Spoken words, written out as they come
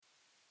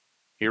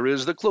Here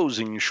is the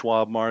closing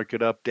Schwab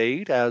market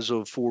update as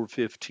of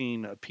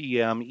 4:15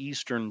 p.m.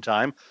 Eastern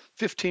Time,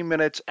 15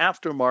 minutes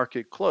after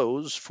market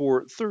close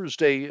for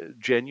Thursday,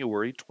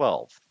 January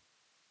 12th.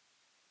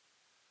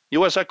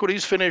 U.S.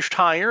 equities finished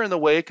higher in the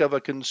wake of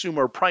a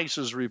consumer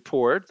prices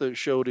report that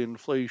showed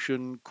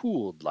inflation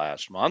cooled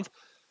last month.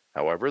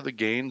 However, the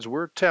gains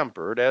were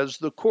tempered as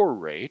the core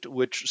rate,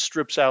 which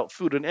strips out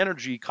food and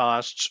energy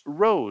costs,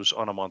 rose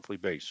on a monthly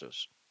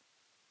basis.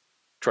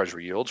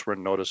 Treasury yields were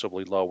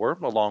noticeably lower,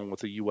 along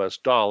with the U.S.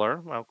 dollar,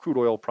 while crude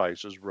oil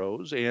prices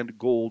rose and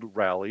gold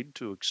rallied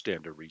to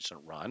extend a recent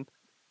run.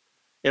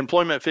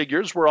 Employment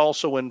figures were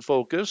also in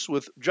focus,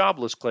 with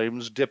jobless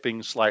claims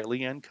dipping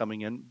slightly and coming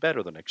in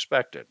better than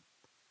expected.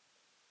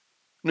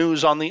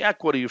 News on the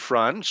equity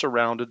front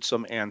surrounded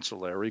some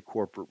ancillary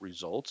corporate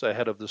results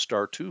ahead of the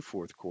start to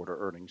fourth quarter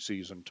earnings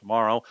season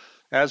tomorrow,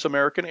 as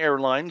American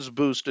Airlines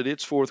boosted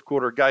its fourth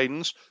quarter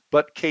guidance,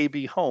 but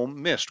KB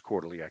Home missed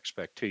quarterly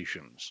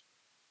expectations.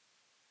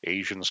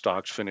 Asian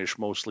stocks finished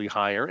mostly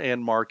higher,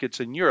 and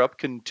markets in Europe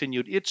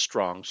continued its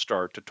strong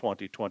start to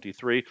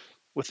 2023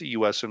 with the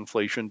U.S.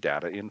 inflation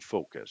data in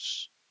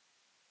focus.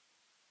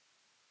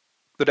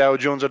 The Dow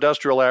Jones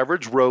Industrial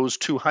Average rose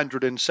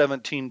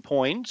 217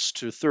 points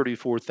to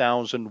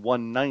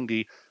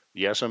 34,190.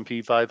 The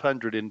S&P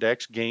 500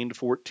 index gained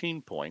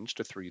 14 points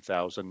to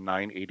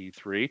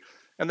 3,983,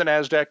 and the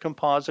Nasdaq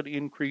Composite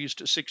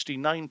increased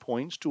 69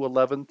 points to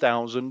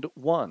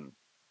 11,001.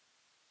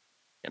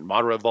 In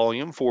moderate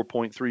volume,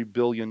 4.3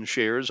 billion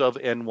shares of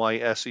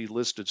NYSE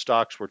listed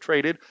stocks were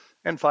traded,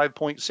 and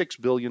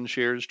 5.6 billion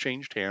shares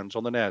changed hands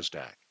on the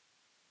Nasdaq.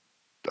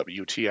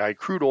 WTI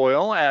crude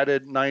oil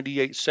added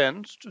 98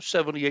 cents to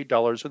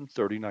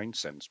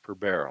 $78.39 per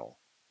barrel.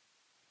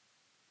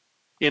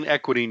 In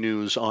equity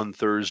news on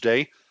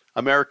Thursday,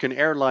 American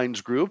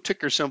Airlines Group,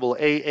 ticker symbol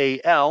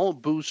AAL,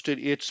 boosted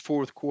its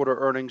fourth quarter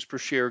earnings per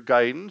share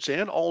guidance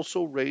and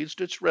also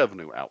raised its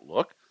revenue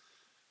outlook.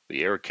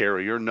 The air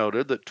carrier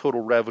noted that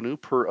total revenue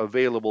per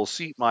available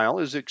seat mile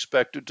is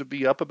expected to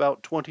be up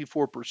about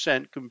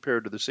 24%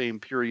 compared to the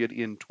same period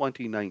in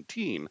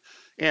 2019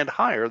 and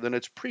higher than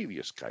its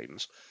previous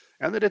guidance,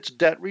 and that its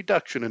debt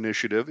reduction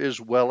initiative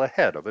is well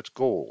ahead of its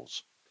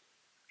goals.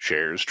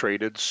 Shares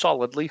traded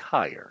solidly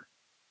higher.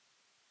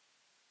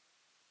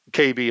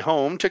 KB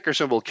Home, ticker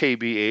symbol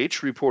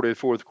KBH, reported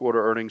fourth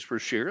quarter earnings per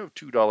share of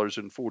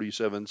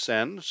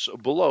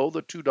 $2.47, below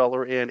the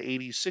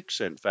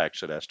 $2.86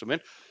 FactSet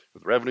estimate,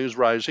 with revenues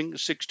rising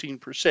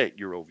 16%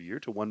 year over year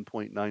to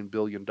 $1.9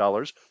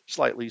 billion,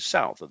 slightly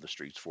south of the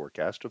Street's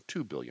forecast of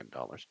 $2 billion.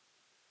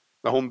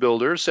 The home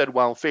builder said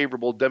while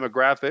favorable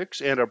demographics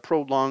and a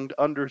prolonged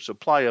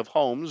undersupply of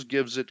homes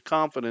gives it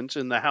confidence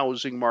in the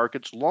housing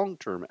market's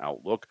long-term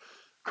outlook,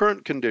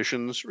 current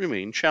conditions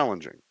remain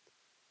challenging.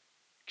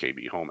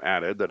 KB Home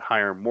added that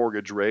higher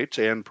mortgage rates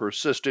and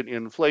persistent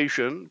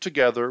inflation,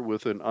 together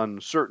with an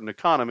uncertain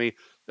economy,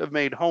 have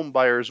made home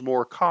buyers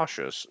more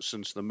cautious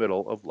since the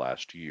middle of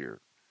last year.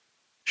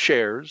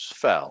 Shares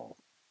fell.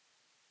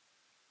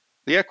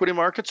 The equity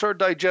markets are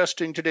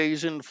digesting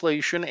today's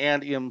inflation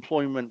and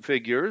employment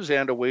figures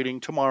and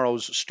awaiting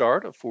tomorrow's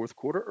start of fourth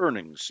quarter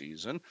earnings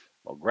season,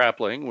 while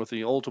grappling with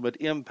the ultimate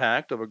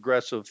impact of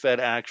aggressive Fed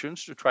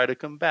actions to try to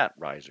combat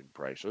rising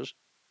prices.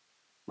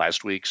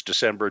 Last week's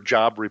December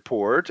job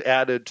report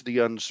added to the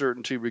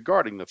uncertainty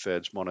regarding the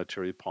Fed's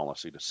monetary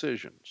policy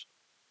decisions.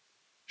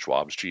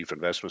 Schwab's chief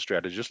investment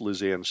strategist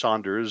Liz Ann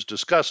Sonders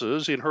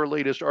discusses in her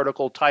latest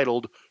article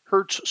titled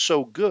 "Hurts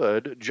So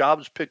Good,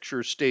 Jobs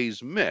Picture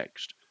Stays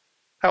Mixed,"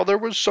 how there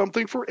was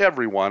something for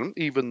everyone,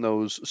 even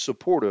those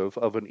supportive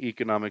of an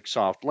economic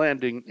soft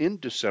landing in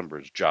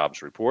December's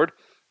jobs report,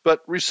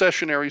 but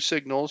recessionary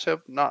signals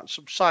have not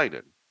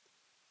subsided.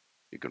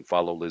 You can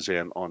follow Liz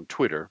Ann on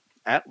Twitter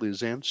at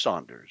Liz Ann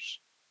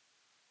Saunders.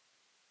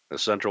 The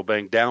central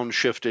bank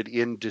downshifted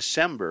in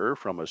December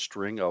from a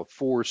string of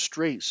 4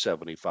 straight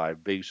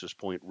 75 basis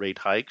point rate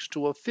hikes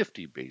to a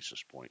 50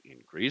 basis point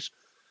increase.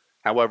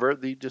 However,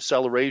 the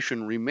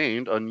deceleration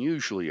remained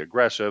unusually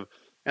aggressive,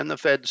 and the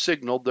Fed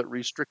signaled that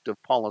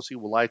restrictive policy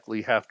will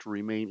likely have to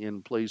remain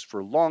in place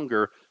for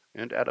longer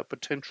and at a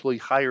potentially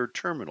higher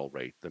terminal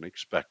rate than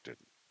expected.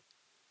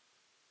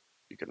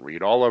 You can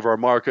read all of our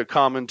market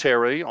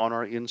commentary on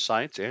our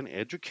Insights and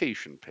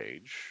Education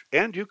page,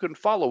 and you can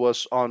follow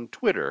us on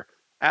Twitter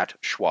at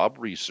Schwab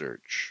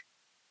Research.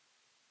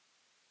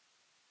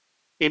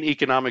 In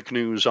economic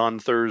news on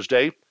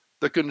Thursday,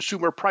 the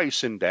Consumer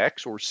Price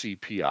Index, or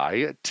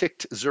CPI,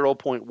 ticked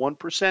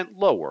 0.1%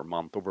 lower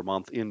month over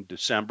month in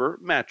December,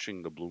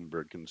 matching the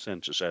Bloomberg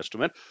consensus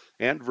estimate,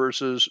 and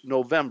versus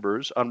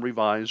November's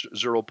unrevised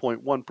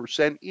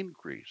 0.1%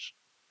 increase.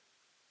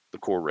 The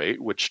core rate,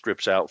 which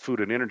strips out food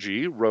and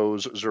energy,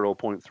 rose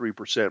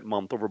 0.3%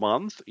 month over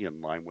month,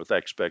 in line with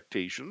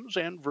expectations,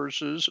 and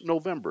versus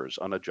November's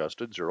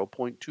unadjusted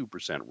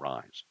 0.2%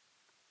 rise.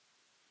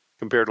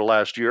 Compared to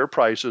last year,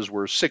 prices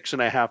were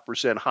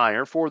 6.5%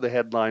 higher for the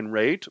headline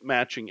rate,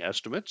 matching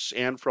estimates,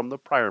 and from the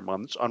prior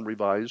month's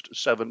unrevised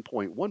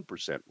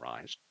 7.1%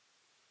 rise.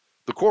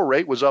 The core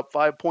rate was up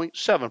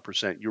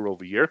 5.7% year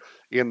over year,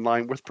 in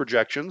line with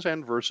projections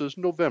and versus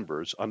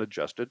November's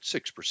unadjusted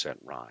 6%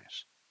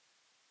 rise.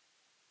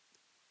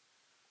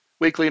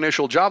 Weekly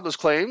initial jobless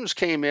claims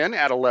came in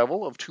at a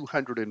level of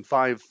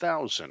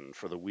 205,000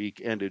 for the week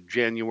ended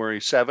January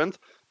 7th,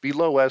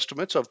 below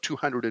estimates of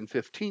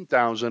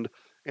 215,000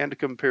 and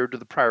compared to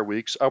the prior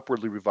week's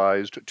upwardly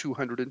revised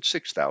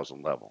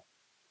 206,000 level.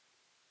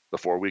 The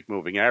 4-week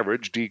moving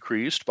average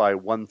decreased by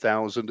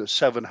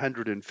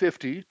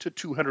 1,750 to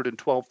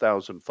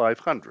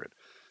 212,500,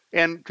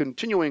 and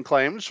continuing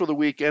claims for the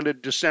week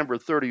ended December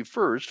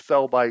 31st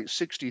fell by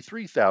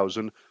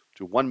 63,000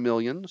 to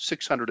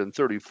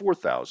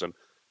 1,634,000,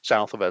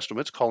 south of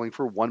estimates calling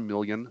for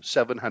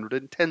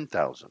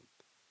 1,710,000.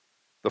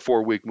 The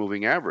 4-week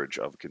moving average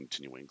of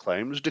continuing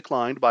claims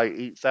declined by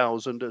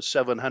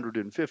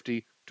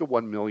 8,750 to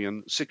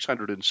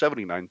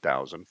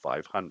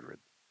 1,679,500.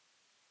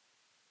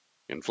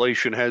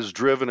 Inflation has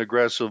driven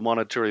aggressive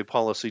monetary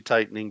policy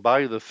tightening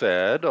by the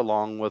Fed,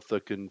 along with the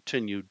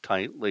continued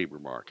tight labor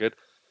market.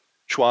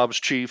 Schwab's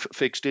chief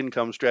fixed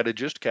income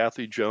strategist,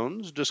 Kathy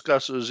Jones,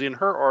 discusses in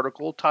her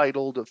article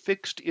titled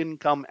Fixed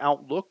Income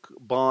Outlook,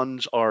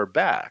 Bonds Are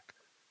Back,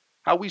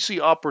 how we see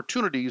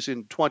opportunities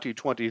in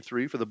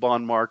 2023 for the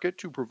bond market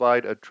to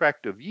provide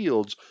attractive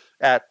yields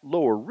at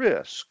lower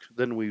risk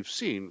than we've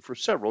seen for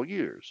several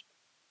years.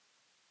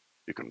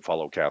 You can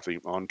follow Kathy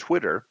on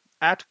Twitter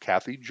at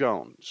Kathy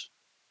Jones.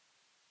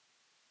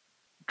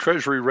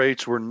 Treasury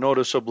rates were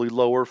noticeably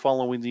lower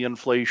following the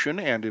inflation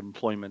and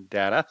employment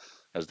data,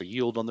 as the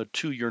yield on the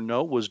 2-year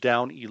note was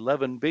down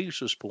 11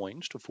 basis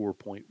points to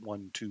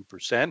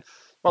 4.12%,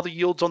 while the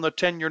yields on the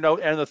 10-year note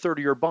and the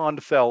 30-year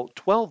bond fell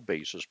 12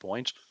 basis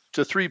points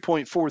to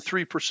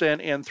 3.43%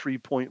 and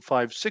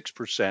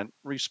 3.56%,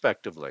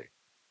 respectively.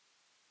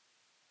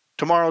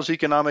 Tomorrow's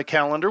economic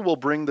calendar will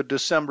bring the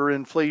December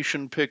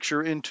inflation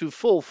picture into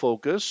full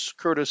focus,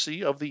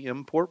 courtesy of the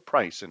Import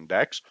Price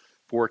Index,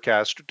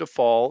 forecast to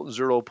fall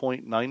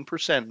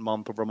 0.9%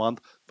 month over month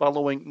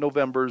following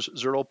November's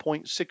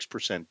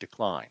 0.6%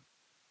 decline.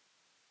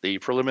 The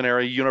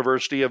preliminary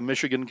University of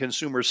Michigan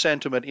Consumer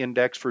Sentiment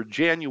Index for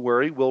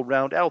January will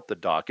round out the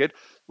docket,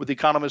 with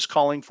economists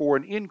calling for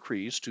an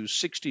increase to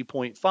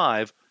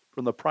 60.5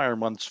 from the prior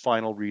month's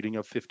final reading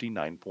of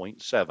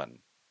 59.7.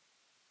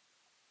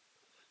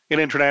 In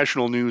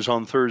international news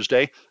on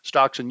Thursday,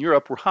 stocks in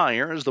Europe were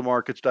higher as the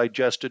markets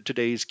digested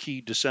today's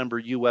key December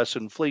U.S.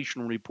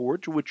 inflation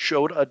report, which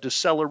showed a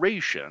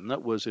deceleration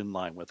that was in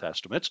line with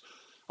estimates.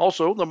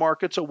 Also, the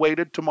markets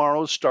awaited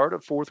tomorrow's start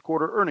of fourth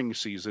quarter earnings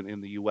season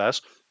in the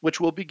U.S., which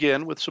will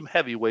begin with some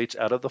heavyweights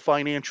out of the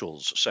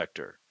financials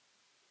sector.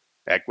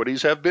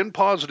 Equities have been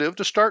positive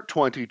to start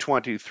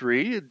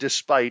 2023,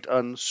 despite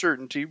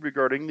uncertainty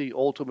regarding the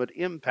ultimate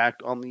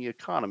impact on the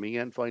economy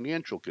and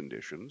financial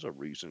conditions of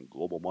recent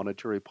global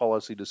monetary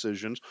policy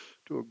decisions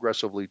to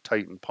aggressively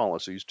tighten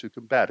policies to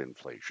combat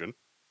inflation.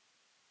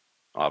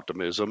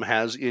 Optimism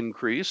has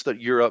increased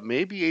that Europe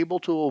may be able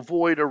to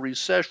avoid a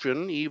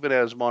recession even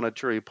as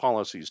monetary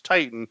policies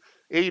tighten,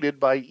 aided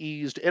by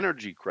eased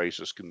energy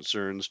crisis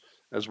concerns,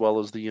 as well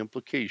as the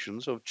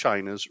implications of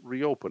China's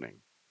reopening.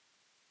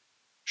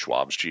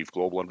 Schwab's chief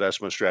global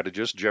investment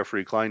strategist,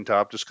 Jeffrey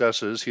Kleintop,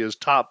 discusses his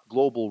top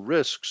global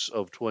risks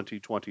of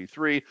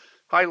 2023,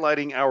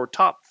 highlighting our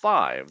top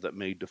 5 that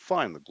may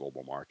define the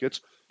global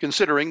markets,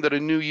 considering that a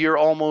new year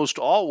almost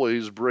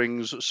always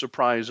brings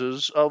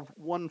surprises of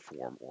one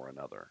form or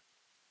another.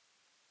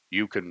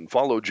 You can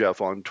follow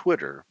Jeff on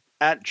Twitter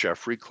at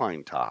Jeffrey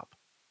Kleintop.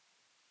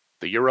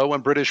 The euro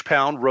and British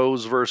pound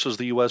rose versus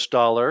the US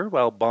dollar,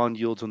 while bond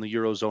yields in the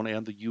Eurozone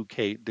and the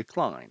UK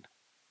declined.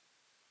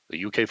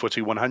 The UK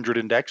FTSE 100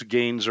 index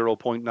gained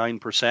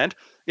 0.9%,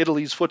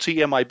 Italy's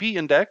FTSE MIB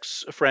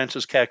index,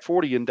 France's CAC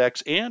 40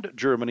 index, and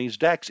Germany's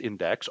DAX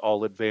index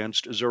all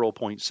advanced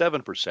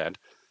 0.7%.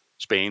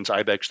 Spain's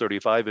IBEX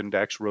 35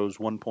 index rose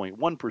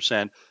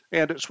 1.1%,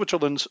 and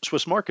Switzerland's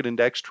Swiss market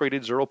index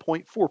traded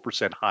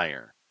 0.4%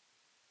 higher.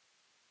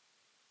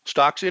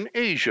 Stocks in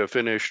Asia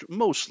finished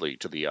mostly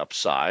to the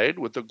upside,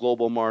 with the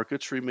global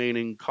markets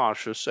remaining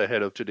cautious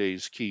ahead of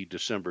today's key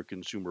December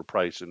consumer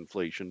price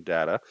inflation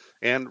data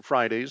and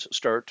Friday's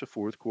start to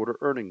fourth quarter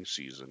earnings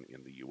season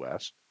in the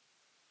U.S.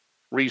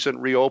 Recent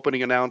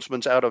reopening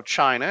announcements out of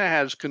China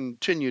has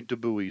continued to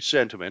buoy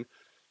sentiment.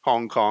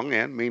 Hong Kong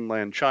and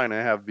mainland China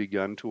have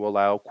begun to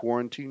allow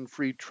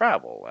quarantine-free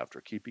travel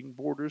after keeping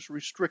borders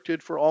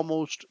restricted for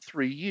almost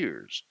 3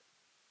 years.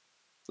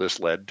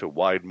 This led to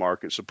wide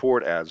market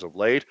support as of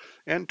late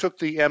and took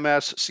the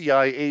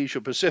MSCI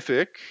Asia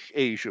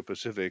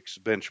Pacific's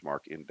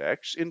benchmark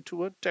index,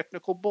 into a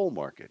technical bull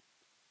market.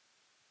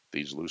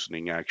 These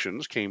loosening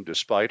actions came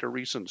despite a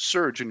recent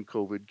surge in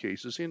COVID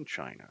cases in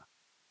China.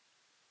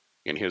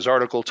 In his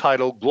article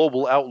titled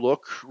Global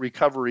Outlook,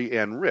 Recovery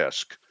and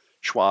Risk,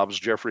 Schwab's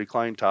Jeffrey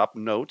Kleintop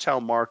notes how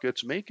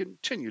markets may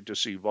continue to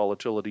see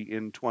volatility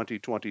in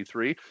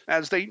 2023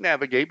 as they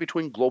navigate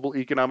between global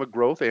economic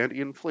growth and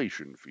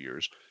inflation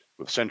fears,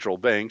 with central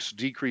banks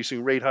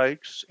decreasing rate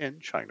hikes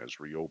and China's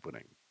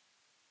reopening.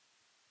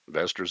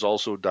 Investors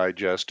also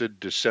digested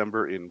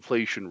December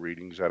inflation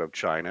readings out of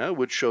China,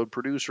 which showed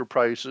producer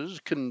prices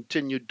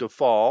continued to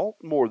fall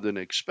more than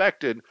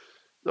expected,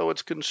 though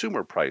its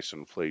consumer price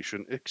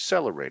inflation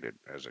accelerated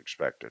as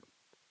expected.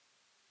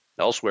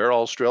 Elsewhere,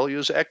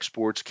 Australia's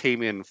exports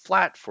came in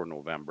flat for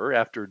November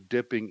after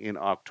dipping in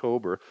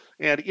October,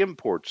 and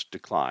imports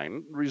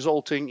declined,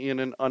 resulting in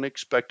an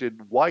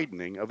unexpected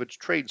widening of its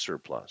trade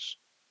surplus.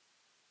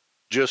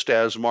 Just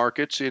as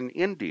markets in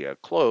India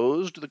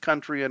closed, the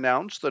country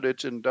announced that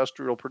its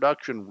industrial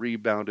production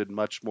rebounded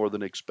much more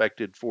than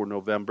expected for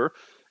November,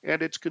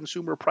 and its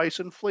consumer price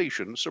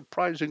inflation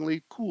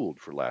surprisingly cooled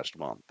for last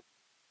month.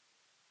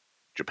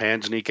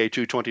 Japan's Nikkei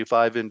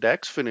 225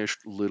 index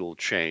finished little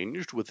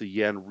changed, with the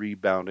yen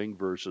rebounding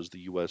versus the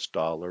US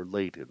dollar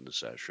late in the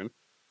session.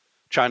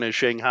 China's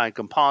Shanghai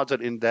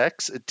Composite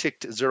Index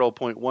ticked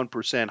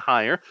 0.1%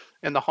 higher,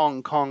 and the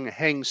Hong Kong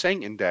Hang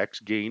Seng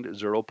Index gained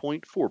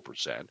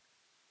 0.4%.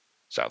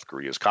 South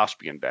Korea's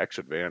Kospi Index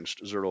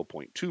advanced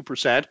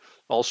 0.2%.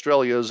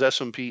 Australia's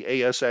S&P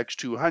ASX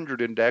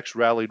 200 Index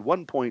rallied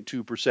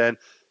 1.2%,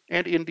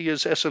 and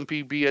India's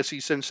S&P BSE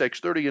Sensex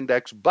 30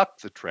 Index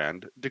bucked the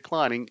trend,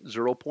 declining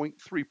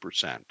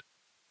 0.3%.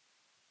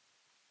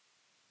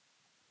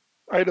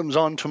 Items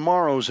on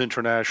tomorrow's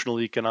international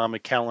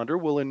economic calendar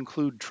will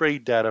include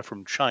trade data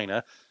from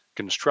China,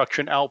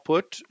 construction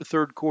output,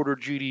 third quarter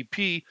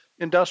GDP,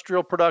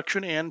 industrial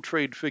production, and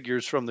trade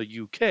figures from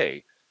the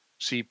UK,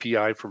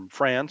 CPI from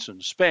France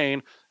and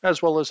Spain,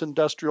 as well as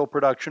industrial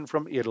production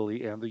from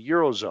Italy and the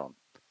Eurozone.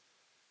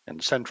 In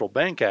central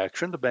bank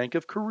action, the Bank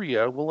of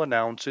Korea will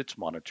announce its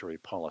monetary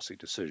policy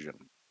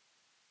decision.